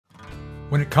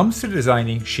When it comes to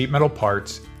designing sheet metal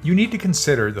parts, you need to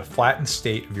consider the flattened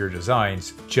state of your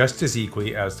designs just as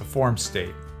equally as the formed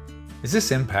state, as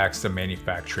this impacts the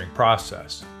manufacturing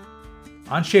process.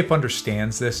 Onshape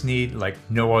understands this need like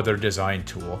no other design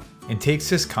tool and takes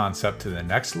this concept to the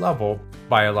next level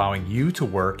by allowing you to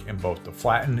work in both the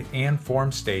flattened and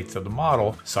formed states of the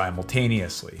model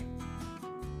simultaneously.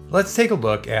 Let's take a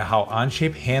look at how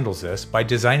Onshape handles this by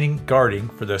designing guarding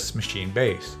for this machine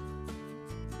base.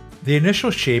 The initial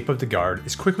shape of the guard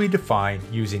is quickly defined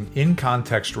using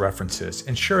in-context references,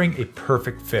 ensuring a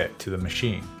perfect fit to the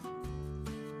machine.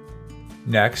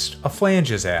 Next, a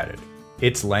flange is added,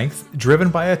 its length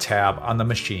driven by a tab on the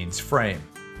machine's frame.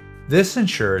 This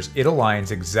ensures it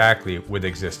aligns exactly with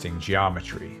existing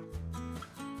geometry.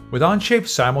 With Onshape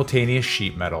simultaneous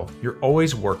sheet metal, you're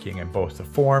always working in both the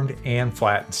formed and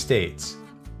flattened states.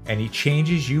 Any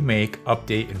changes you make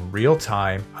update in real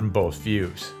time on both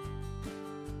views.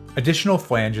 Additional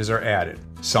flanges are added,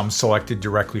 some selected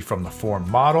directly from the formed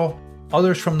model,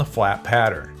 others from the flat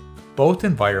pattern. Both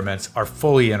environments are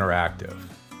fully interactive.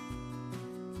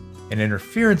 An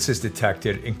interference is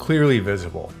detected and clearly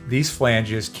visible. These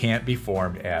flanges can't be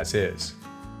formed as is.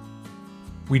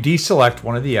 We deselect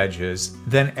one of the edges,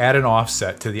 then add an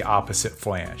offset to the opposite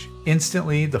flange.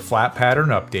 Instantly, the flat pattern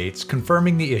updates,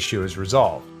 confirming the issue is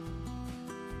resolved.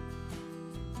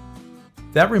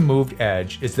 That removed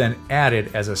edge is then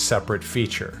added as a separate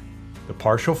feature. The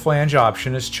partial flange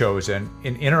option is chosen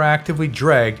and interactively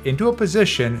dragged into a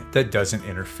position that doesn't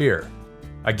interfere.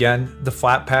 Again, the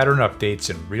flat pattern updates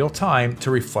in real time to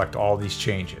reflect all these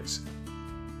changes.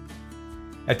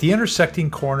 At the intersecting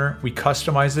corner, we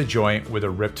customize the joint with a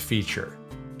ripped feature.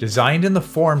 Designed in the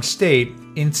formed state,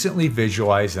 instantly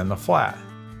visualized in the flat.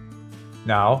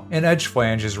 Now, an edge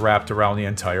flange is wrapped around the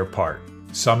entire part.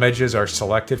 Some edges are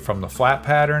selected from the flat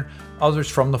pattern, others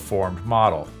from the formed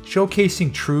model,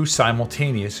 showcasing true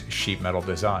simultaneous sheet metal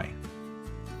design.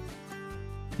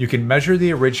 You can measure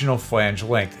the original flange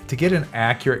length to get an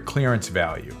accurate clearance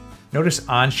value. Notice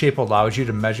Onshape allows you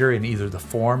to measure in either the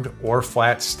formed or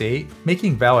flat state,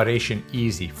 making validation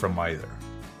easy from either.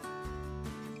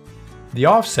 The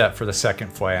offset for the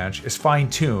second flange is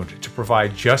fine-tuned to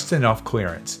provide just enough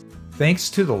clearance.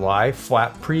 Thanks to the live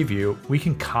flat preview, we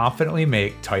can confidently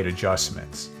make tight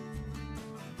adjustments.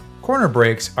 Corner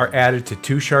breaks are added to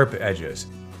two sharp edges,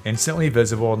 instantly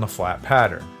visible in the flat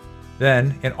pattern.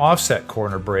 Then, an offset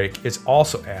corner break is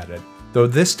also added, though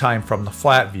this time from the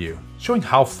flat view, showing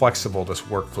how flexible this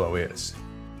workflow is.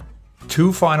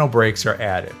 Two final breaks are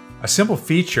added, a simple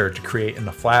feature to create in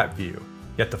the flat view,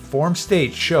 yet the formed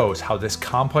state shows how this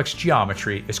complex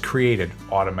geometry is created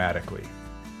automatically.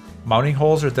 Mounting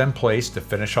holes are then placed to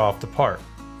finish off the part.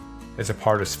 As a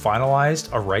part is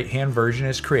finalized, a right-hand version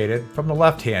is created from the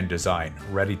left-hand design,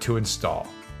 ready to install.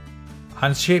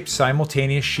 Onshape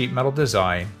simultaneous sheet metal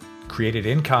design, created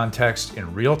in context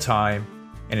in real time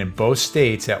and in both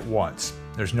states at once.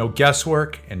 There's no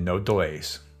guesswork and no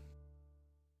delays.